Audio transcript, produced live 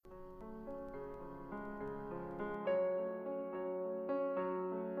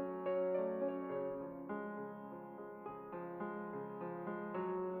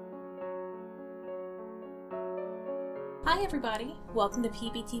Hi everybody, welcome to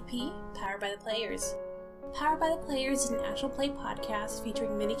PBTP, Powered by the Players. Powered by the Players is an actual play podcast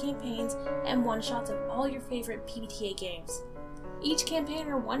featuring mini campaigns and one-shots of all your favorite PBTA games. Each campaign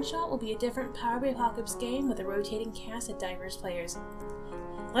or one-shot will be a different Powered by Apocalypse game with a rotating cast of diverse players.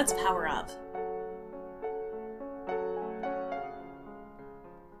 Let's power up!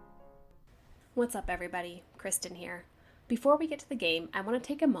 What's up everybody, Kristen here. Before we get to the game, I want to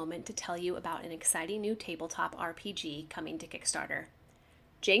take a moment to tell you about an exciting new tabletop RPG coming to Kickstarter.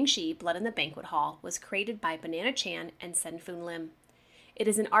 Jiangxi Blood in the Banquet Hall was created by Banana Chan and Senfun Lim. It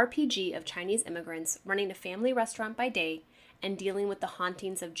is an RPG of Chinese immigrants running a family restaurant by day and dealing with the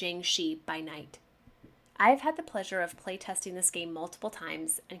hauntings of Jiangxi by night. I have had the pleasure of playtesting this game multiple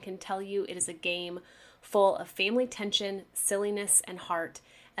times and can tell you it is a game full of family tension, silliness, and heart,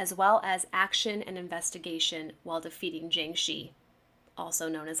 as well as action and investigation while defeating Jiangxi, also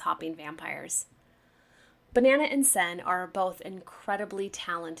known as hopping vampires. Banana and Sen are both incredibly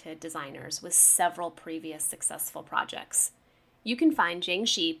talented designers with several previous successful projects. You can find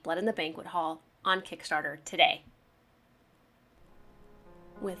Jiangxi Blood in the Banquet Hall on Kickstarter today.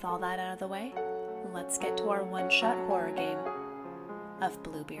 With all that out of the way, let's get to our one-shot horror game of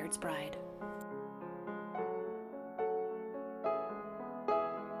Bluebeards Bride.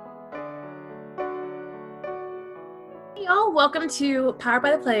 Hey y'all, welcome to Powered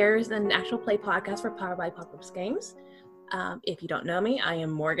by the Players, an actual play podcast for Powered by Apocalypse Games. If you don't know me, I am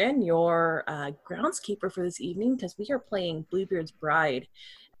Morgan, your groundskeeper for this evening, because we are playing Bluebeards Bride,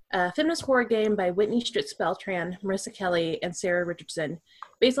 a feminist horror game by Whitney Stritz-Beltran, Marissa Kelly, and Sarah Richardson,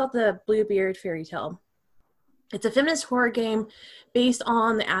 based off the Bluebeard fairy tale. It's a feminist horror game based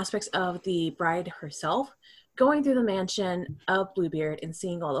on the aspects of the bride herself, going through the mansion of Bluebeard and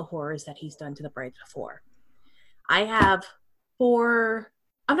seeing all the horrors that he's done to the bride before. I have 4,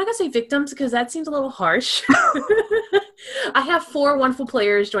 I'm not going to say victims because that seems a little harsh. I have 4 wonderful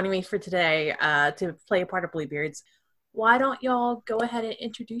players joining me for today to play a part of Bluebeards. Why don't y'all go ahead and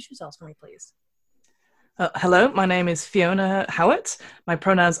introduce yourselves for me, please? Hello, my name is Fiona Howitt. My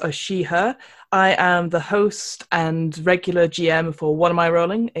pronouns are she, her. I am the host and regular GM for What Am I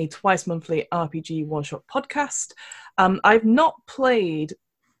Rolling, a twice-monthly RPG one-shot podcast. I've not played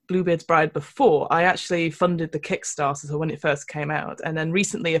Bluebeards Bride before. I actually funded the Kickstarter so when it first came out, and then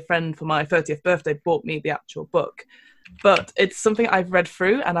recently a friend for my 30th birthday bought me the actual book. But it's something I've read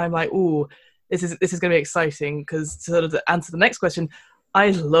through and I'm like, ooh, this is going to be exciting, because to sort of answer the next question,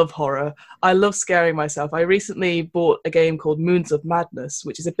 I love horror. I love scaring myself. I recently bought a game called Moons of Madness,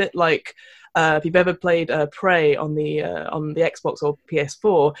 which is a bit like if you've ever played Prey on the Xbox or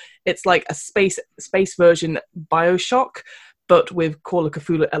PS4, it's like a space version BioShock, but with Call of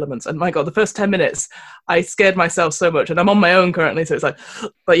Cthulhu elements. And my God, the first 10 minutes, I scared myself so much. And I'm on my own currently, so it's like,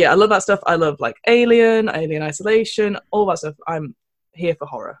 but yeah, I love that stuff. I love like Alien Isolation, all that stuff. I'm here for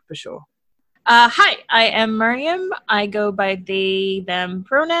horror, for sure. Hi, I am Miriam. I go by they, them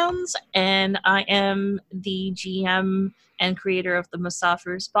pronouns, and I am the GM and creator of the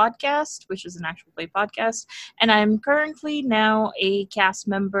Musafir's podcast, which is an actual play podcast. And I'm currently now a cast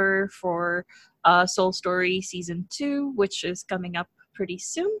member for Soul Story Season 2, which is coming up pretty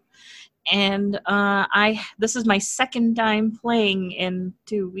soon. And this is my second time playing in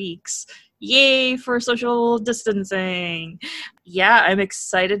 2 weeks. Yay for social distancing. Yeah, I'm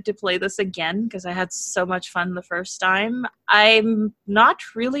excited to play this again because I had so much fun the first time. I'm not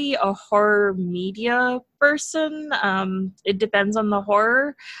really a horror media person. It depends on the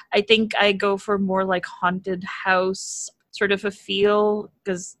horror. I think I go for more like haunted house sort of a feel,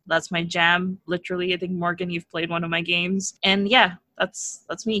 because that's my jam. Literally, I think, Morgan, you've played one of my games. And yeah, that's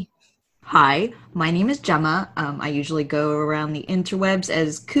me. Hi, my name is Gemma. I usually go around the interwebs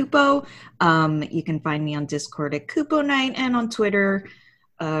as Kupo. You can find me on Discord at Kupo Night and on Twitter,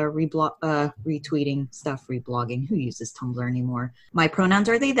 retweeting stuff, reblogging. Who uses Tumblr anymore? My pronouns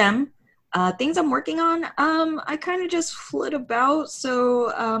are they, them. Things I'm working on, I kind of just flit about.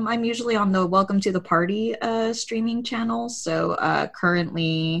 So I'm usually on the Welcome to the Party streaming channel. So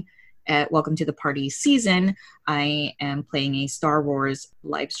currently at Welcome to the Party season, I am playing a Star Wars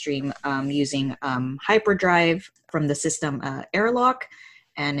live stream using hyperdrive from the system Airlock,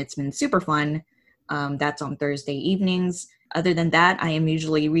 and it's been super fun. That's on Thursday evenings. Other than that, I am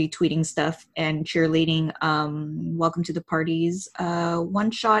usually retweeting stuff and cheerleading Welcome to the Party's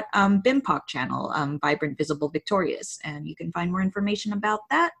one-shot BIMPOC channel, Vibrant Visible Victorious. And you can find more information about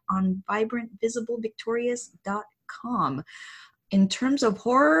that on vibrantvisibleVictorious.com. In terms of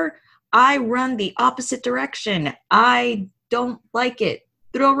horror, I run the opposite direction. I don't like it.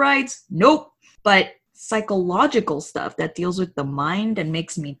 Thrill rides? Nope. But psychological stuff that deals with the mind and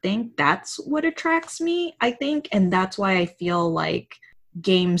makes me think, that's what attracts me, I think. And that's why I feel like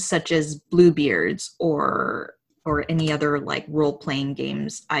games such as Bluebeards or any other like role-playing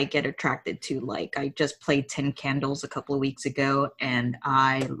games I get attracted to. Like I just played 10 Candles a couple of weeks ago and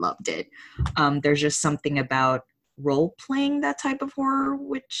I loved it. There's just something about role-playing that type of horror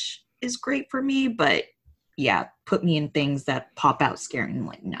which is great for me, but yeah, put me in things that pop out scary and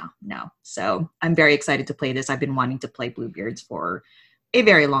like, no. So I'm very excited to play this. I've been wanting to play Bluebeards for a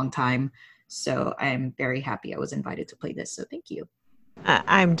very long time. So I'm very happy I was invited to play this. So thank you.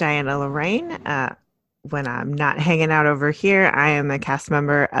 I'm Diana Lorraine. When I'm not hanging out over here, I am a cast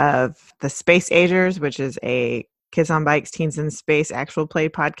member of the Space Agers, which is a Kids on Bikes, Teens in Space actual play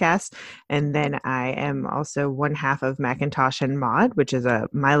podcast. And then I am also one half of Macintosh and Maud, which is a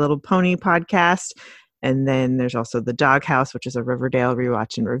My Little Pony podcast. And then there's also The Doghouse, which is a Riverdale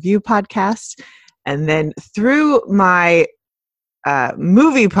rewatch and review podcast. And then through my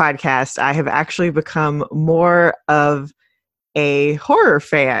movie podcast, I have actually become more of a horror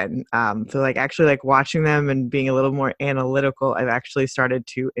fan. So like actually like watching them and being a little more analytical, I've actually started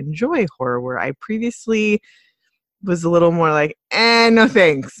to enjoy horror where I previously was a little more like, no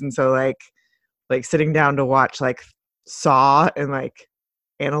thanks. And so like sitting down to watch like Saw and like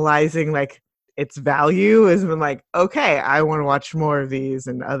analyzing like its value has been like, okay, I want to watch more of these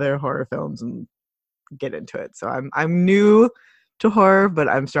and other horror films and get into it. So I'm new to horror, but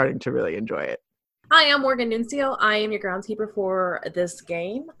I'm starting to really enjoy it. Hi, I'm Morgan Nuncio. I am your groundskeeper for this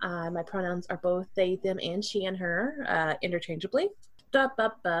game. My pronouns are both they, them, and she and her, interchangeably. Have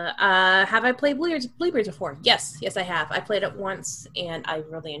I played Bluebeards before? Yes, I have. I played it once, and I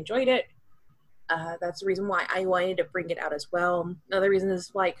really enjoyed it. That's the reason why I wanted to bring it out as well. Another reason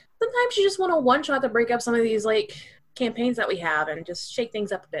is, like, sometimes you just want a one-shot to break up some of these, like, campaigns that we have and just shake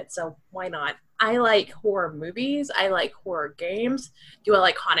things up a bit, so why not? I like horror movies. I like horror games. Do I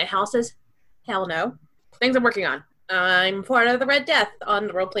like haunted houses? Hell no. Things I'm working on. I'm part of the Red Death on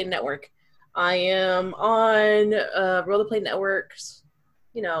the Roleplay Network. I am on Roleplay Network's,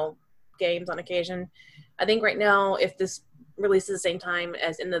 games on occasion. I think right now, if this releases the same time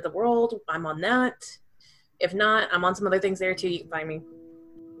as End of the World, I'm on that. If not, I'm on some other things there too. You can find me.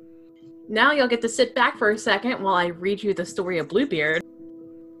 Now you'll get to sit back for a second while I read you the story of Bluebeard.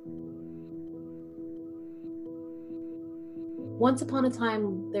 Once upon a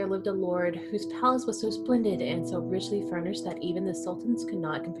time, there lived a lord whose palace was so splendid and so richly furnished that even the sultans could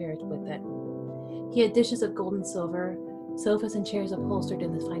not compare it with it. He had dishes of gold and silver, sofas and chairs upholstered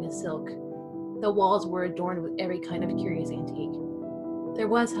in the finest silk. The walls were adorned with every kind of curious antique. There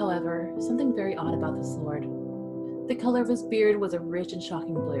was, however, something very odd about this lord. The color of his beard was a rich and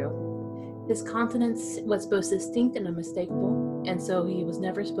shocking blue. His countenance was both distinct and unmistakable, and so he was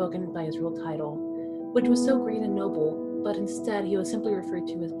never spoken by his real title, which was so great and noble, but instead he was simply referred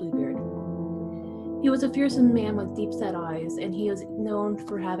to as Bluebeard. He was a fearsome man with deep-set eyes, and he was known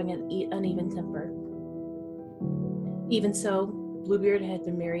for having an uneven temper. Even so, Bluebeard had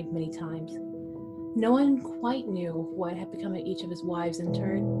been married many times. No one quite knew what had become of each of his wives in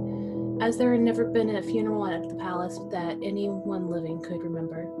turn, as there had never been a funeral at the palace that anyone living could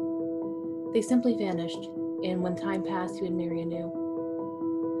remember. They simply vanished, and when time passed, he would marry anew.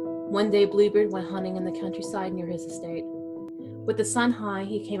 One day, Bluebeard went hunting in the countryside near his estate. With the sun high,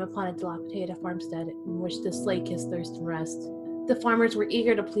 he came upon a dilapidated farmstead in which to slake his thirst and rest. The farmers were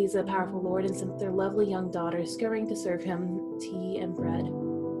eager to please the powerful lord and sent their lovely young daughters scurrying to serve him tea and bread.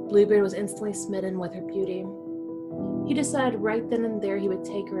 Bluebeard was instantly smitten with her beauty. He decided right then and there he would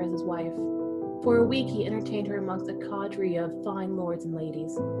take her as his wife. For a week he entertained her amongst a cadre of fine lords and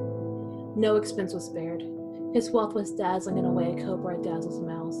ladies. No expense was spared. His wealth was dazzling in a way a cobra dazzles a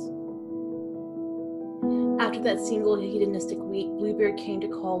mouse. After that single hedonistic week, Bluebeard came to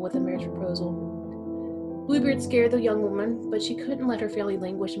call with a marriage proposal. Bluebeard scared the young woman, but she couldn't let her family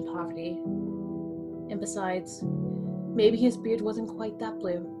languish in poverty. And besides, maybe his beard wasn't quite that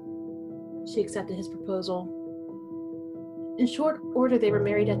blue. She accepted his proposal. In short order, they were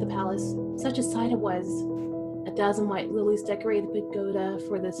married at the palace. Such a sight it was. 1,000 white lilies decorated the pagoda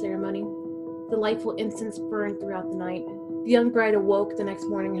for the ceremony. Delightful incense burned throughout the night. The young bride awoke the next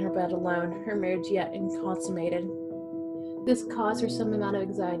morning in her bed alone, her marriage yet inconsummated. This caused her some amount of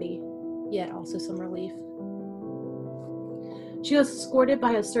anxiety, yet also some relief. She was escorted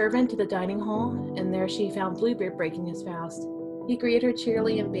by a servant to the dining hall, and there she found Bluebeard breaking his fast. He greeted her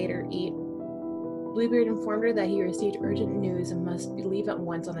cheerily and bade her eat. Bluebeard informed her that he received urgent news and must leave at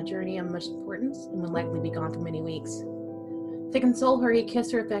once on a journey of much importance and would likely be gone for many weeks. To console her, he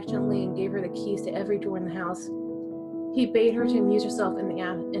kissed her affectionately and gave her the keys to every door in the house. He bade her to amuse herself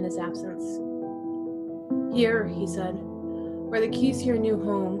in his absence. Here, he said, are the keys to your new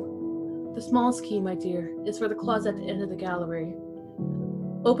home. The smallest key, my dear, is for the closet at the end of the gallery.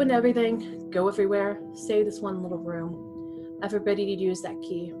 Open everything, go everywhere, save this one little room. I forbid you to use that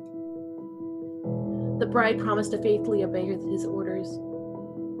key. The bride promised to faithfully obey his orders.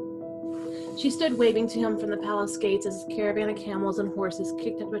 She stood waving to him from the palace gates as his caravan of camels and horses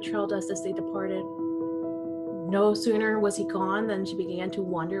kicked up a trail dust as they departed. No sooner was he gone than she began to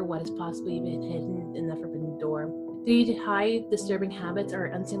wonder what has possibly been hidden in the forbidden door. Did he hide disturbing habits or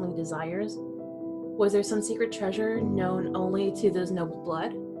unseemly desires? Was there some secret treasure known only to those noble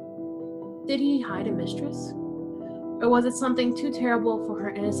blood? Did he hide a mistress? Or was it something too terrible for her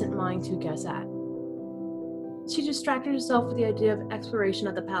innocent mind to guess at? She distracted herself with the idea of exploration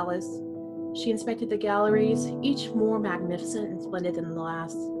of the palace. She inspected the galleries, each more magnificent and splendid than the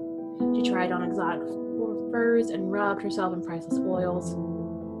last. She tried on exotic furs and rubbed herself in priceless oils.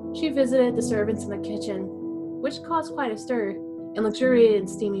 She visited the servants in the kitchen, which caused quite a stir, and luxuriated in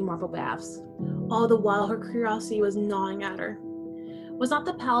steaming marble baths. All the while her curiosity was gnawing at her. Was not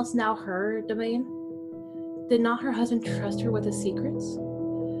the palace now her domain? Did not her husband trust her with his secrets?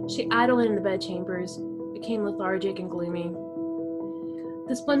 She idled in the bedchambers, became lethargic and gloomy.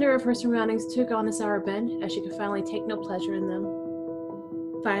 The splendor of her surroundings took on a sour bent, as she could finally take no pleasure in them.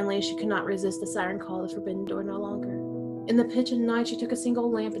 Finally, she could not resist the siren call of the forbidden door no longer. In the pitch of night, she took a single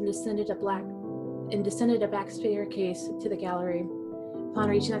lamp and descended a back staircase to the gallery. Upon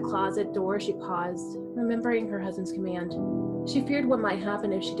reaching the closet door, she paused, remembering her husband's command. She feared what might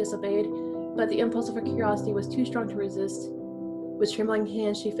happen if she disobeyed, but the impulse of her curiosity was too strong to resist. With trembling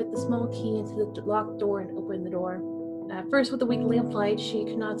hands, she fit the small key into the locked door and opened the door. At first, with the weak lamplight, she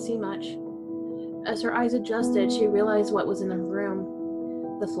could not see much. As her eyes adjusted, she realized what was in the room.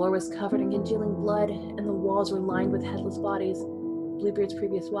 The floor was covered in congealing blood, and the walls were lined with headless bodies, Bluebeard's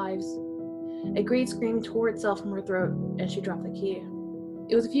previous wives. A great scream tore itself from her throat, and she dropped the key.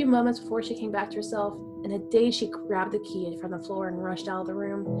 It was a few moments before she came back to herself. In a daze, she grabbed the key from the floor and rushed out of the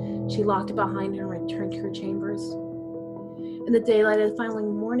room. She locked it behind her and returned to her chambers. In the daylight of the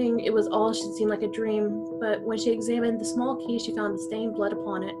following morning, it was all she seemed like a dream, but when she examined the small key, she found stained blood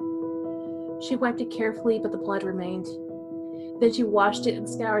upon it. She wiped it carefully, but the blood remained. Then she washed it and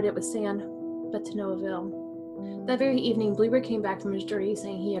scoured it with sand, but to no avail. That very evening, Bluebeard came back from his journey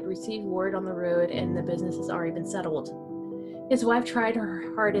saying he had received word on the road and the business has already been settled. His wife tried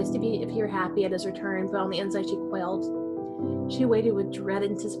her hardest to appear happy at his return, but on the inside she quailed. She waited with dread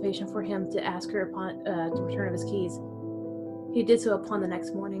anticipation for him to ask her upon the return of his keys. He did so upon the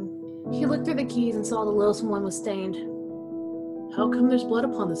next morning. He looked through the keys and saw the little one was stained. How come there's blood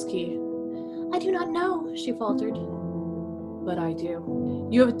upon this key? I do not know, she faltered. But I do.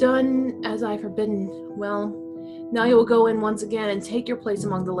 You have done as I forbidden. Well, now you will go in once again and take your place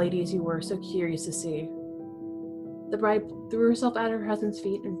among the ladies you were so curious to see. The bride threw herself at her husband's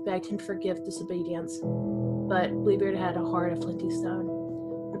feet and begged him to forgive disobedience. But Bluebeard had a heart of flinty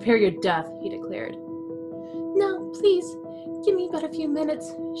stone. Prepare your death, he declared. No, please, give me but a few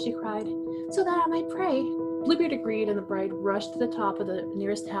minutes, she cried, so that I might pray. Bluebeard agreed, and the bride rushed to the top of the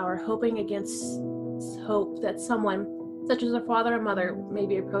nearest tower, hoping against hope that someone, such as her father or mother, may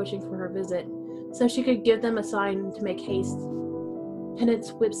be approaching for her visit, so she could give them a sign to make haste.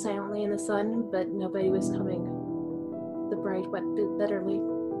 Penance whipped silently in the sun, but nobody was coming. The bride wept bitterly.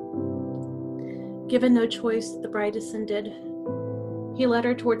 Given no choice, the bride descended. He led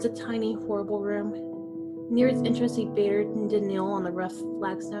her towards a tiny, horrible room. Near its entrance, he bade her to kneel on the rough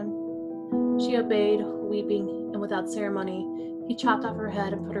flagstone. She obeyed, weeping, and without ceremony, he chopped off her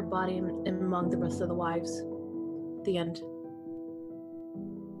head and put her body in among the rest of the wives. The end.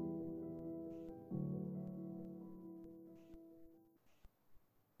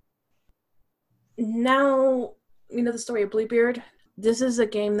 Now, you know the story of Bluebeard. This is a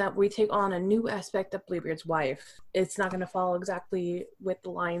game that we take on a new aspect of Bluebeard's wife. It's not going to follow exactly with the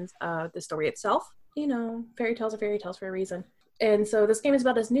lines of the story itself. You know, fairy tales are fairy tales for a reason. And so this game is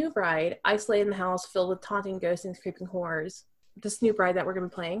about this new bride, isolated in the house, filled with taunting ghosts and creeping horrors. This new bride that we're going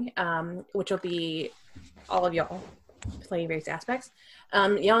to be playing, which will be all of y'all playing various aspects,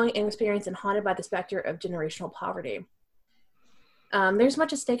 young, inexperienced, and haunted by the specter of generational poverty. There's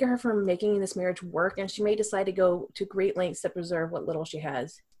much at stake in her for making this marriage work, and she may decide to go to great lengths to preserve what little she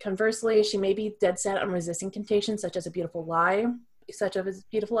has. Conversely, she may be dead set on resisting temptation, such as a beautiful lie, and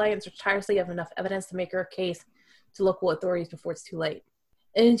search tirelessly of enough evidence to make her case to local authorities before it's too late.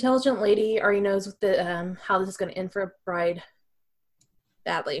 An intelligent lady already knows how this is going to end for a bride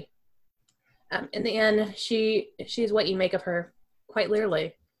badly. In the end, she is what you make of her, quite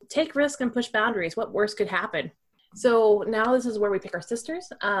literally. Take risks and push boundaries. What worse could happen? So now this is where we pick our sisters.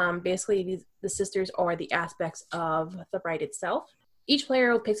 Basically, the sisters are the aspects of the bride itself. Each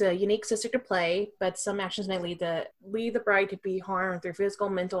player picks a unique sister to play, but some actions may lead the bride to be harmed through physical,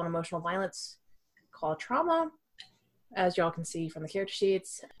 mental, and emotional violence called trauma, as y'all can see from the character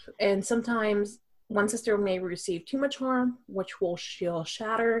sheets. And sometimes one sister may receive too much harm, which she'll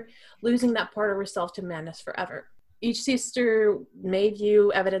shatter, losing that part of herself to madness forever. Each sister may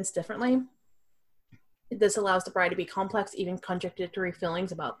view evidence differently. This allows the bride to be complex, even contradictory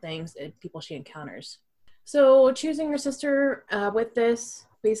feelings about things and people she encounters. So choosing your sister with this,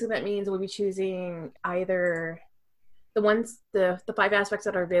 basically that means we'll be choosing either the 5 aspects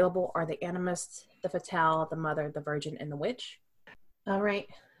that are available are the animist, the fatale, the mother, the virgin, and the witch. All right.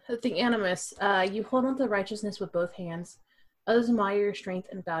 The animist, you hold on to righteousness with both hands. Others admire your strength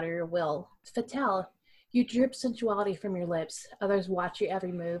and bow to your will. Fatale, you drip sensuality from your lips. Others watch your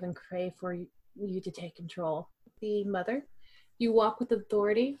every move and crave for you to take control. The mother, you walk with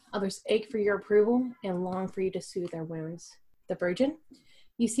authority. Others ache for your approval and long for you to soothe their wounds. The virgin,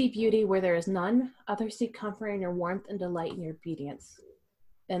 you see beauty where there is none. Others seek comfort in your warmth and delight in your obedience.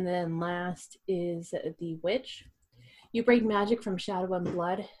 And then last is the witch. You break magic from shadow and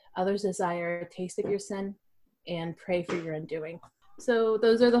blood. Others desire a taste of your sin and pray for your undoing. So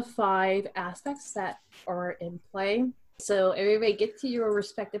those are the 5 aspects that are in play. So everybody get to your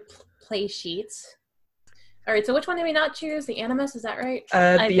respective play sheets. All right, so which one did we not choose? The animus, is that right? The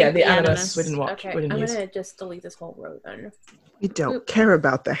animus. We didn't watch. Okay, we didn't I'm use. going to just delete this whole row then. We don't care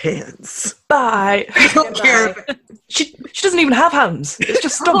about the hands. Bye. I don't care. She doesn't even have hands. It's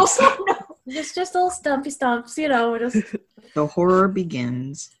just stumps. Oh, no. Just little stumpy stumps, just... The horror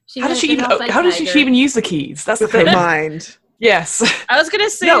begins. How does she even use the keys? That's the With her thing. mind. Yes. I was gonna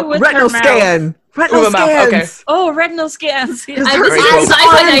say No, with retinal her mouth. scan. Retinal With her mouth, scans. okay. Oh, retinal scans. Because I her was eyes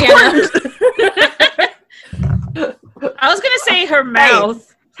Diana. I was gonna say her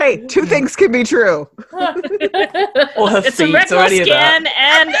mouth. Hey, 2 things can be true. Or her It's a feet, retinal or any of scan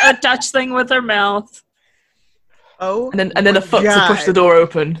that. and a touch thing with her mouth. Oh, And then a foot to God. push the door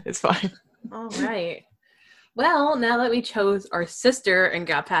open. It's fine. All right. Well, now that we chose our sister and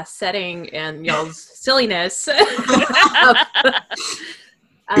got past setting and y'all's silliness,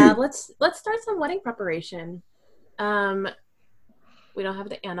 let's start some wedding preparation. We don't have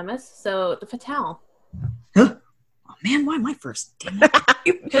the animus, so the fatale. Huh? Oh man, why am I first? Damn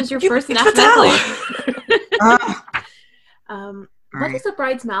it. Because you're first in it's alphabetically. What right. does the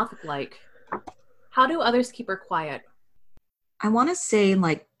bride's mouth look like? How do others keep her quiet? I want to say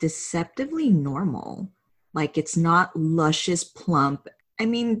like deceptively normal. Like it's not luscious, plump. I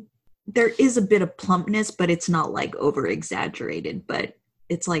mean, there is a bit of plumpness, but it's not like over exaggerated. But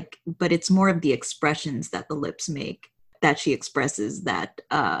it's more of the expressions that the lips make that she expresses that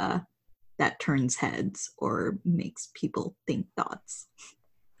turns heads or makes people think thoughts.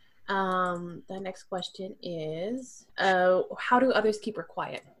 The next question is, how do others keep her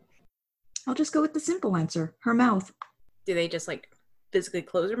quiet? I'll just go with the simple answer. Her mouth. Do they just like physically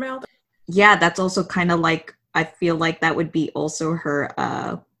close her mouth? Yeah, that's also kind of like, I feel like that would be also her,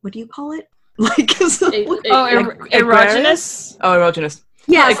 what do you call it? Like, Erogenous? Oh, erogenous.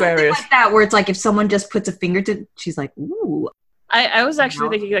 yeah, something Aquarius. like that, where it's like if someone just puts a finger to, she's like, ooh. I was actually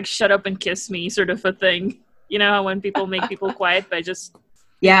thinking like shut up and kiss me sort of a thing. You know how when people make people quiet by just...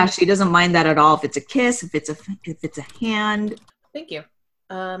 Yeah, she doesn't mind that at all. If it's a kiss, if it's a hand. Thank you.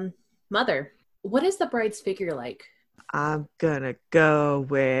 Mother, what is the bride's figure like? I'm gonna go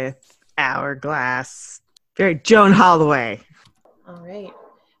with hourglass. Very Joan Holloway. All right.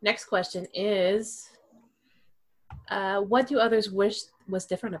 Next question is, what do others wish was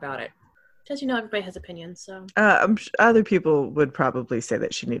different about it? Because everybody has opinions, so. Other people would probably say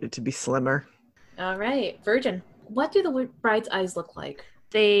that she needed to be slimmer. All right. Virgin, what do the bride's eyes look like?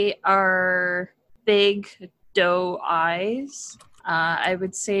 They are big doe eyes. I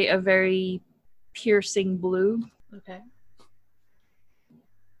would say a very piercing blue. Okay.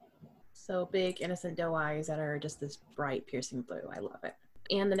 So big, innocent doe eyes that are just this bright, piercing blue. I love it.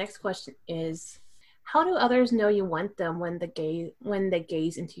 And the next question is, how do others know you want them when they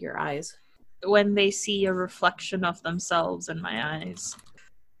gaze into your eyes? When they see a reflection of themselves in my eyes.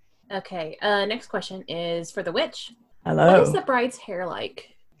 Okay. Next question is for the witch. Hello. What is the bride's hair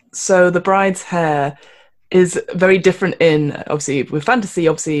like? So the bride's hair is very different in, obviously, with fantasy,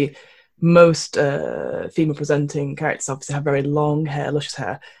 obviously, most female presenting characters obviously have very long hair, luscious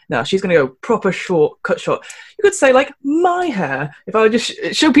hair. Now, she's going to go proper short, cut short. You could say, like, my hair. If I would just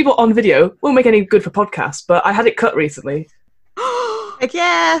show people on video, won't make any good for podcasts, but I had it cut recently. Heck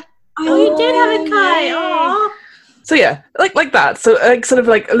yeah. Oh, you did have it cut. Aw. So yeah, like that. So sort of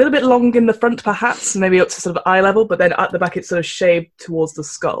like a little bit long in the front, perhaps, maybe up to sort of eye level, but then at the back it's sort of shaved towards the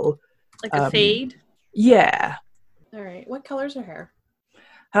skull. Like a fade? Yeah. All right. What color's her hair?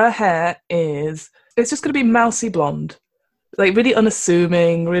 Her hair it's just going to be mousy blonde. Like really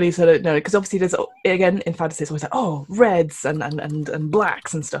unassuming, really sort of, no, because obviously there's, again, in fantasy it's always like, oh, reds and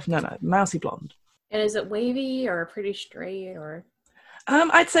blacks and stuff. No, mousy blonde. And is it wavy or pretty straight or?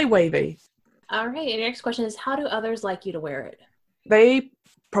 I'd say wavy. All right. And your next question is, how do others like you to wear it? They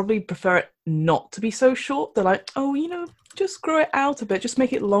probably prefer it not to be so short. They're like, oh, just grow it out a bit, just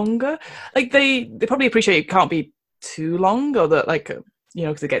make it longer. Like they probably appreciate it can't be too long, or that like,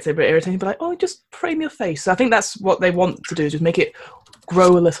 because it gets a bit irritating, but like, oh, just frame your face. So I think that's what they want to do, just make it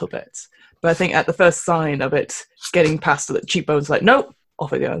grow a little bit. But I think at the first sign of it getting past the cheekbones, like, nope,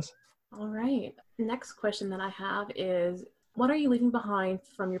 off it goes. All right. Next question that I have is, what are you leaving behind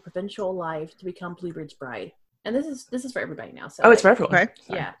from your provincial life to become Bluebeard's bride? And this is for everybody now. So it's for everyone. Okay.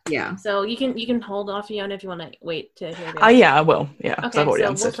 Yeah. So you can hold off, Fiona, if you want to wait to hear. Yeah, I will. Yeah. Okay. So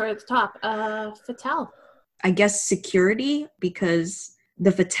we'll start at the top. Fatale. I guess security, because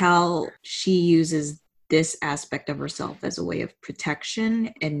the Fatale, she uses this aspect of herself as a way of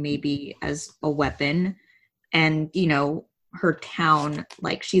protection and maybe as a weapon. And, her town,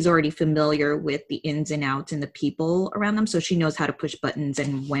 like she's already familiar with the ins and outs and the people around them. So she knows how to push buttons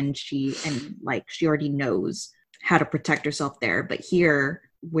and she already knows how to protect herself there. But here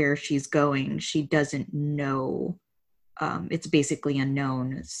where she's going, she doesn't know. It's basically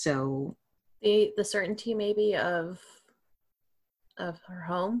unknown. So the certainty maybe of her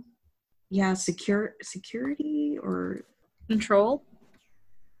home. Yeah, security or control.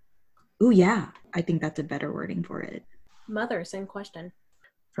 Oh yeah, I think that's a better wording for it. Mother, same question.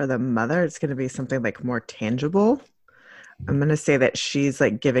 For the mother, it's going to be something like more tangible. I'm going to say that she's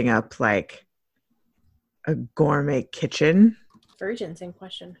like giving up like a gourmet kitchen. Virgin, same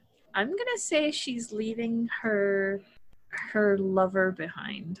question. I'm going to say she's leaving her lover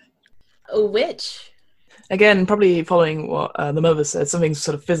behind. A witch. Again, probably following what the mother said, something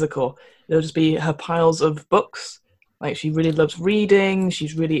sort of physical. It'll just be her piles of books. Like she really loves reading.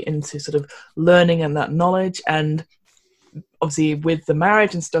 She's really into sort of learning and that knowledge. And obviously with the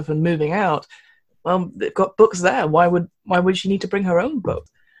marriage and stuff and moving out, well, they've got books there. Why would she need to bring her own book?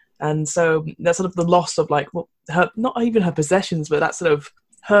 And so that's sort of the loss of like, well, her, not even her possessions, but that sort of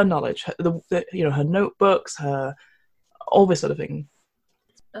her knowledge, her notebooks, her all this sort of thing.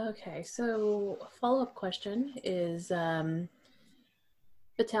 Okay, so a follow-up question is,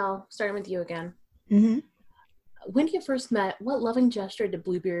 Patel, starting with you again. Mm-hmm. When you first met, what loving gesture did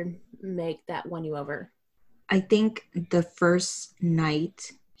Bluebeard make that won you over? I think the first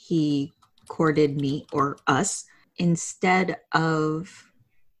night he courted me or us, instead of,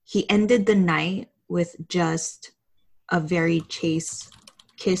 he ended the night with just a very chaste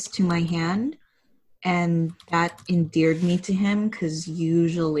kiss to my hand. And that endeared me to him because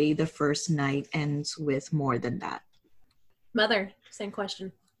usually the first night ends with more than that. Mother, same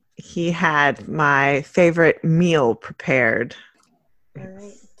question. He had my favorite meal prepared. All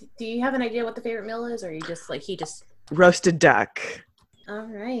right. Do you have an idea what the favorite meal is, or are you just like he just roasted duck? All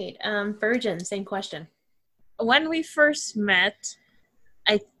right. Virgin, same question. When we first met,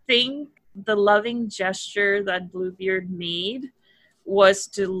 I think the loving gesture that Bluebeard made was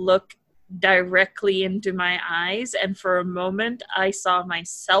to look directly into my eyes, and for a moment I saw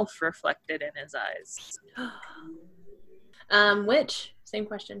myself reflected in his eyes. Witch, same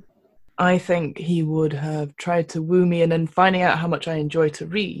question. I think he would have tried to woo me, and then finding out how much I enjoy to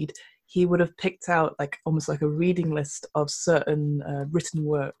read, he would have picked out like almost like a reading list of certain written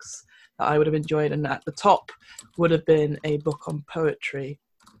works that I would have enjoyed, and at the top would have been a book on poetry,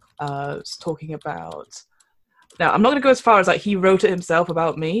 talking about. Now, I'm not going to go as far as like he wrote it himself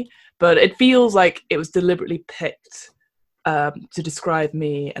about me, but it feels like it was deliberately picked to describe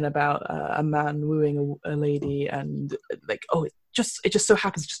me and about a man wooing a lady, and like, oh, it just so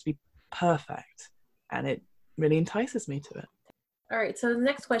happens just to be perfect, and it really entices me to it. All right, so the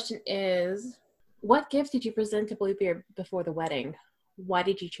next question is, what gift did you present to Bluebeard before the wedding? Why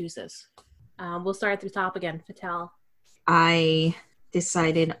did you choose this? We'll start at the top again. Patel. I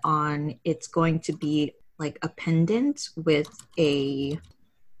decided on it's going to be like a pendant with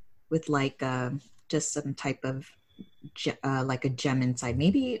just some type of like a gem inside.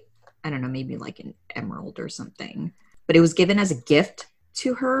 Maybe, I don't know, maybe like an emerald or something. But it was given as a gift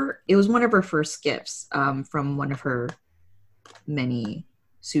to her. It was one of her first gifts from one of her many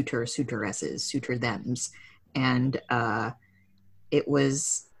suitoresses, suitor thems. And it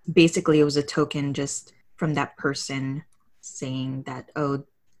was a token just from that person saying that, oh,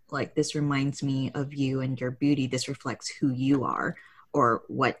 like, this reminds me of you and your beauty. This reflects who you are, or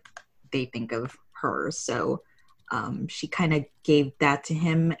what they think of her. So she kind of gave that to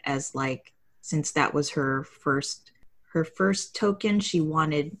him as, like, since that was her first token, she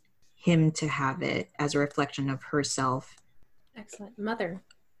wanted him to have it as a reflection of herself. Excellent. Mother.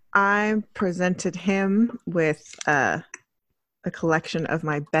 I presented him with a collection of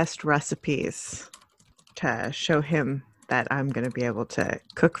my best recipes to show him that I'm going to be able to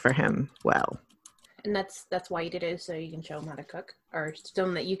cook for him well. And that's why you did it, so you can show him how to cook, or show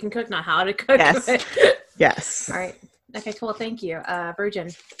him that you can cook, not how to cook. Yes. Yes. All right. Okay, cool. Thank you. Virgin.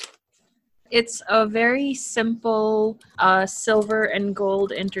 It's a very simple silver and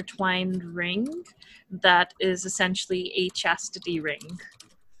gold intertwined ring that is essentially a chastity ring.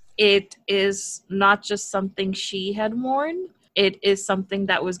 It is not just something she had worn. It is something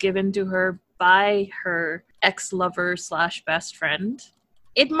that was given to her by her ex-lover / best friend.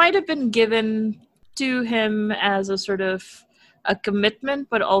 It might have been given to him as a sort of a commitment,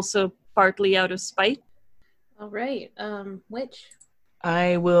 but also partly out of spite. All right. Witch.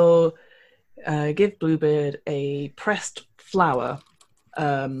 I will give Bluebeard a pressed flower.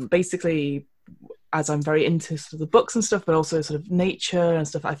 Basically, as I'm very into sort of the books and stuff, but also sort of nature and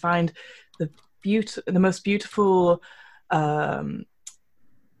stuff, I find the most beautiful, let's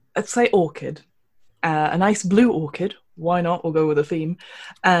say orchid, a nice blue orchid. Why not? We'll go with a theme.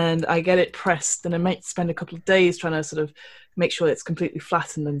 And I get it pressed, and I might spend a couple of days trying to sort of make sure it's completely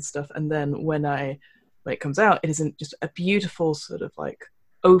flattened and stuff. And then when it comes out, it isn't just a beautiful sort of like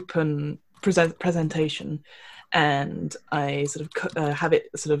open presentation, and I sort of have it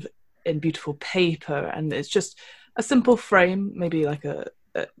sort of in beautiful paper, and it's just a simple frame, maybe like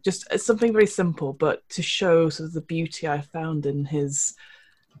just something very simple, but to show sort of the beauty I found in his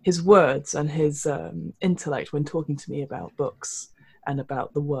words and his intellect when talking to me about books and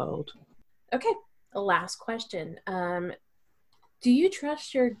about the world. Okay, the last question. Do you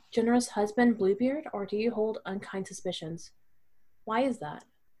trust your generous husband, Bluebeard, or do you hold unkind suspicions? Why is that?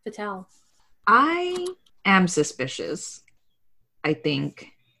 Fatal. I am suspicious. I think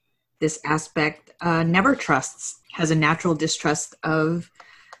this aspect never has a natural distrust of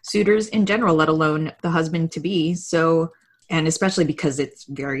suitors in general, let alone the husband-to-be. So, and especially because it's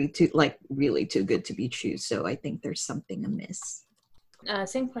really too good to be true. So I think there's something amiss.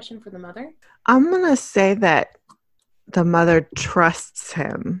 Same question for the mother. I'm going to say that the mother trusts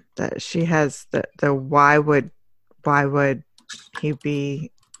him, that she has the why would he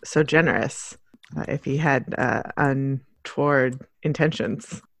be so generous if he had untoward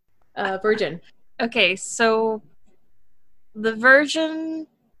intentions. Virgin. Okay, so the Virgin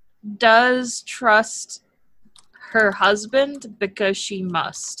does trust her husband because she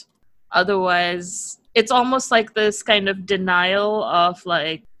must. Otherwise, it's almost like this kind of denial of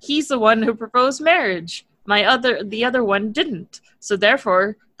like, he's the one who proposed marriage. The other one didn't. So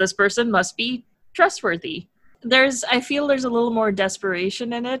therefore, this person must be trustworthy. I feel there's a little more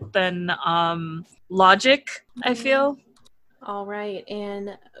desperation in it than logic, I feel. All right,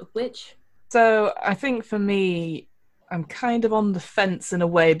 and Witch? So I think for me, I'm kind of on the fence in a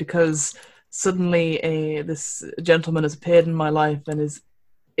way, because suddenly this gentleman has appeared in my life and is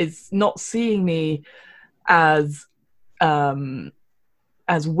not seeing me as weird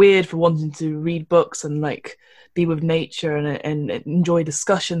for wanting to read books and like be with nature and enjoy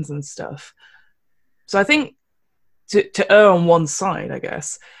discussions and stuff. So I think to err on one side, I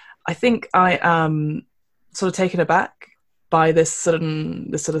guess, I think I am sort of taken aback by this sort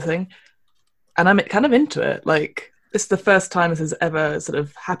of thing, and I'm kind of into it. Like, this is the first time this has ever sort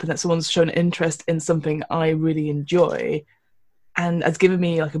of happened, that someone's shown interest in something I really enjoy and has given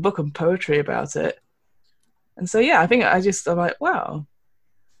me like a book of poetry about it. And so yeah, I think I'm like, wow,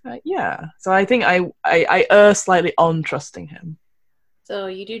 yeah. So I think I err slightly on trusting him. So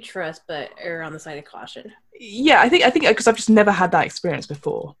you do trust, but err on the side of caution. Yeah, I think because I've just never had that experience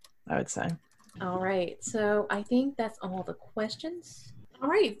before, I would say. All right, so I think that's all the questions. All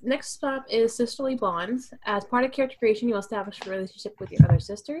right, next stop is sisterly bonds. As part of character creation, you'll establish a relationship with your other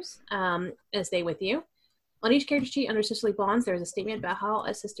sisters and stay with you. On each character sheet under sisterly bonds, there is a statement about how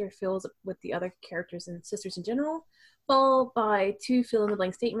a sister feels with the other characters and sisters in general, followed by 2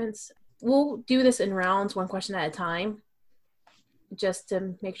 fill-in-the-blank statements. We'll do this in rounds, 1 question at a time, just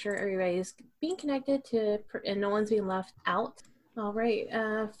to make sure everybody's being connected and no one's being left out. All right,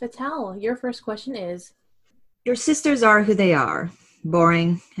 Fatal, your first question is: Your sisters are who they are,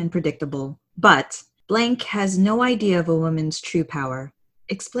 boring and predictable, but blank has no idea of a woman's true power.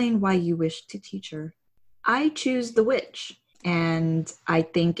 Explain why you wish to teach her. I choose the witch, and I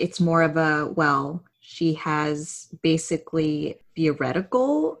think it's more of she has basically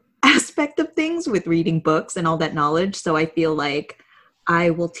theoretical aspect of things with reading books and all that knowledge. So I feel like I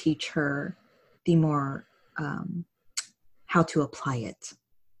will teach her the more how to apply it.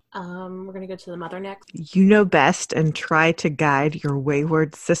 We're gonna go to the mother next. You know best and try to guide your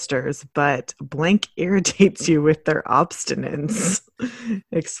wayward sisters, but blank irritates you with their obstinance.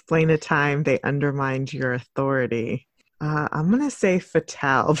 Explain a time they undermined your authority. I'm going to say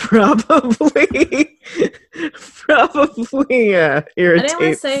Fatale, probably. Probably irritates. I didn't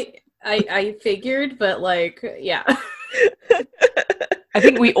want to say I figured, but like, yeah. I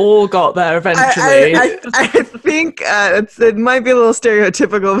think we all got there eventually. I think it might be a little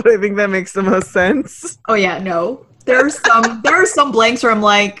stereotypical, but I think that makes the most sense. Oh yeah, no. There are some blanks where I'm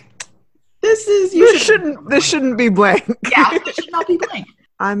like, this shouldn't be blank. Yeah, it should not be blank.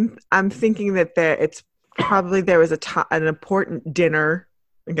 I'm thinking that there was an important dinner.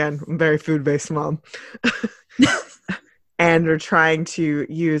 Again, I'm very food-based mom. And we're trying to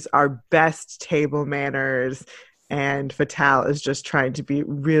use our best table manners, and Fatale is just trying to be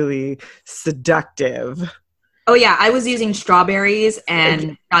really seductive. Oh yeah, I was using strawberries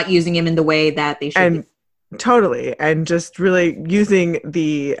and not using them in the way that they should be. Totally, and just really using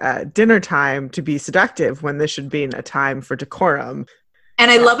the dinner time to be seductive when this should be a time for decorum. And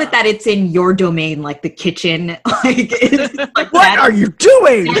I love it that it's in your domain, like the kitchen. Like what are you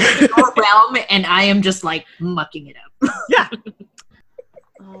doing? Your realm, and I am just like mucking it up. Yeah.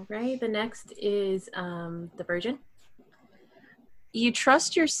 All right. The next is the Virgin. You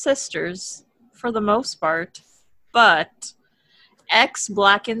trust your sisters for the most part, but X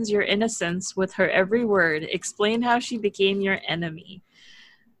blackens your innocence with her every word. Explain how she became your enemy.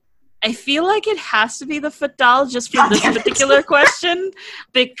 I feel like it has to be the Fatale just for this particular question,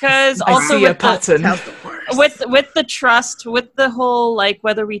 because also with the trust, with the whole like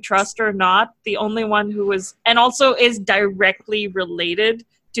whether we trust or not, the only one who was, and also is directly related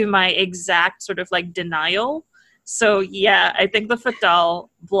to my exact sort of like denial. So yeah, I think the Fatale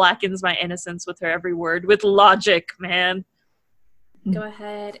blackens my innocence with her every word, with logic, man. Go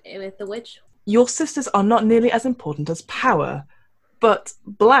ahead with the Witch. Your sisters are not nearly as important as power, but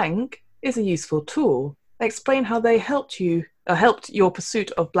blank is a useful tool. Explain how they helped your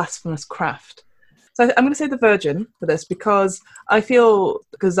pursuit of blasphemous craft. So I'm going to say the Virgin for this because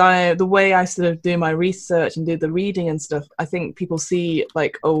the way I sort of do my research and do the reading and stuff, I think people see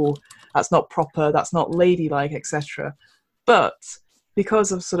like, oh, that's not proper, that's not ladylike, etc. But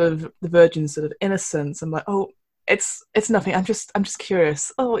because of sort of the Virgin's sort of innocence, I'm like, oh, it's nothing. I'm just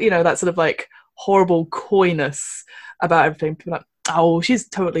curious. Oh, that sort of like horrible coyness about everything. People are like, oh, she's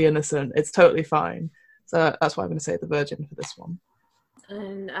totally innocent. It's totally fine. So that's why I'm going to say the Virgin for this one.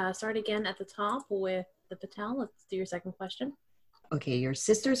 And start again at the top with the Fatale. Let's do your second question. Okay, your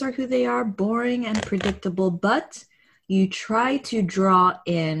sisters are who they are, boring and predictable, but you try to draw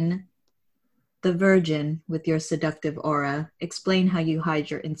in the Virgin with your seductive aura. Explain how you hide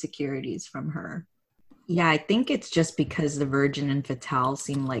your insecurities from her. Yeah, I think it's just because the Virgin and Fatale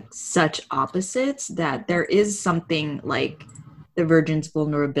seem like such opposites that there is something like the Virgin's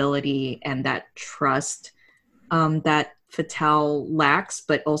vulnerability and that trust that Fatale lacks,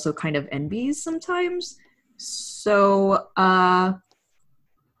 but also kind of envies sometimes. So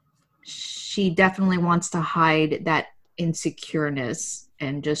she definitely wants to hide that insecureness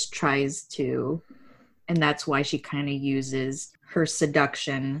and just tries to, and that's why she kind of uses her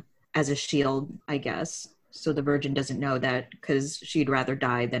seduction as a shield, I guess. So the Virgin doesn't know that, because she'd rather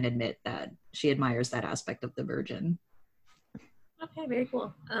die than admit that she admires that aspect of the Virgin. Okay, very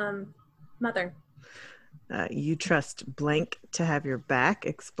cool. Mother. You trust blank to have your back.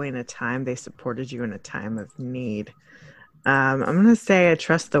 Explain a time they supported you in a time of need. I'm going to say I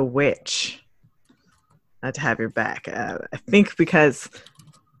trust the Witch to have your back. I think because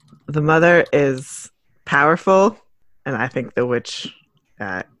the Mother is powerful, and I think the Witch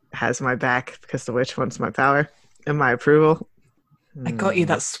has my back because the Witch wants my power and my approval. I got you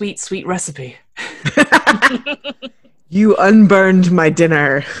that sweet, sweet recipe. You unburned my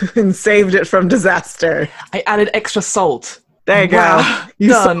dinner and saved it from disaster. I added extra salt. There you go.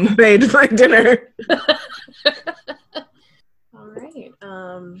 You made my dinner. All right.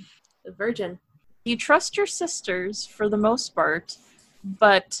 The Virgin. You trust your sisters for the most part,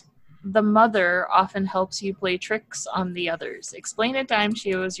 but the Mother often helps you play tricks on the others. Explain a time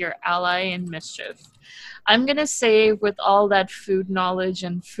she was your ally in mischief. I'm going to say with all that food knowledge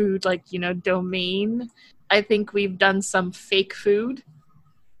and food, domain, I think we've done some fake food,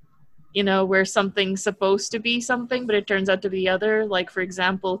 where something's supposed to be something, but it turns out to be other. Like, for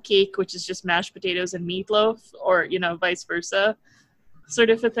example, cake, which is just mashed potatoes and meatloaf, or, vice versa, sort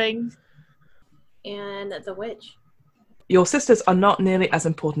of a thing. And the Witch. Your sisters are not nearly as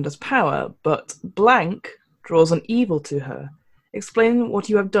important as Power, but blank draws an evil to her. Explain what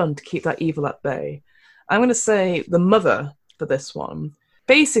you have done to keep that evil at bay. I'm going to say the mother for this one.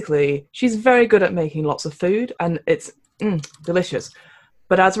 Basically, she's very good at making lots of food, and it's delicious.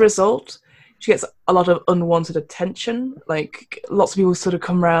 But as a result, she gets a lot of unwanted attention. Like, lots of people sort of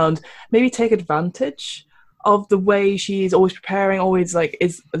come around, maybe take advantage of the way she's always preparing, always, like,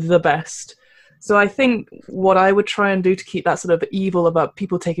 is the best. So I think what I would try and do to keep that sort of evil about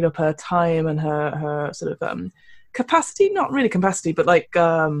people taking up her time and her sort of capacity, not really capacity, but like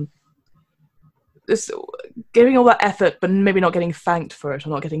this, giving all that effort, but maybe not getting thanked for it or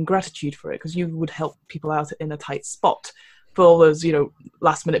not getting gratitude for it, because you would help people out in a tight spot for all those,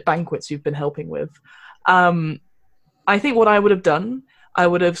 last minute banquets you've been helping with. I think what I would have done, I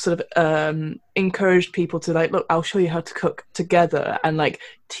would have sort of encouraged people to like, look, I'll show you how to cook together and like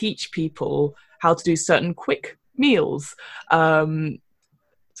teach people how to do certain quick meals.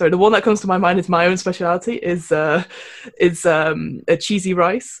 Sorry, the one that comes to my mind is my own speciality is a cheesy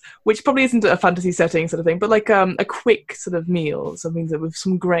rice, which probably isn't a fantasy setting sort of thing, but like a quick sort of meal, something that with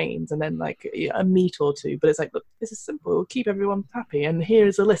some grains and then like a meat or two. But it's like, look, this is simple. It'll keep everyone happy, and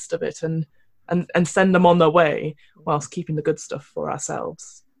here's a list of it, and send them on their way whilst keeping the good stuff for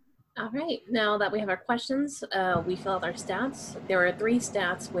ourselves. All right, now that we have our questions, we fill out our stats. There are 3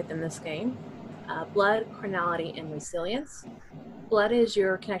 stats within this game: blood, carnality, and resilience. Blood is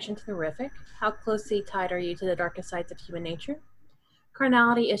your connection to the horrific. How closely tied are you to the darkest sides of human nature?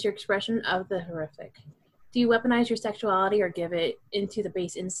 Carnality is your expression of the horrific. Do you weaponize your sexuality or give it into the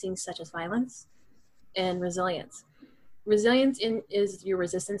base instincts such as violence? And resilience. Resilience is your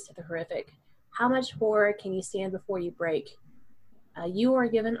resistance to the horrific. How much horror can you stand before you break? You are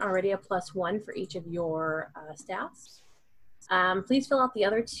given already a +1 for each of your stats. Please fill out the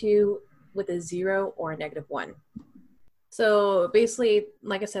other 2 with a 0 or a -1. So basically,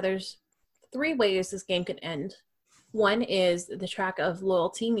 like I said, there's 3 ways this game can end. One is the track of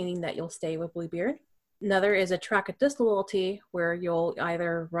loyalty, meaning that you'll stay with Bluebeard. Another is a track of disloyalty, where you'll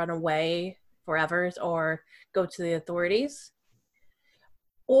either run away forever or go to the authorities.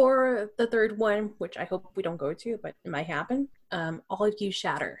 Or the third one, which I hope we don't go to, but it might happen, all of you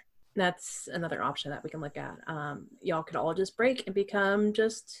shatter. That's another option that we can look at. Y'all could all just break and become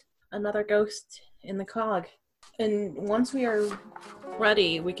just another ghost in the cog. And once we are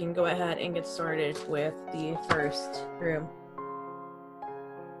ready, we can go ahead and get started with the first room.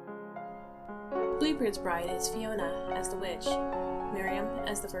 Bluebeard's bride is Fiona as the witch, Miriam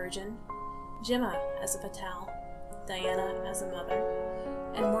as the virgin, Gemma as the fatale, Diana as the mother,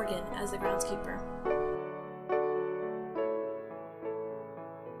 and Morgan as the groundskeeper.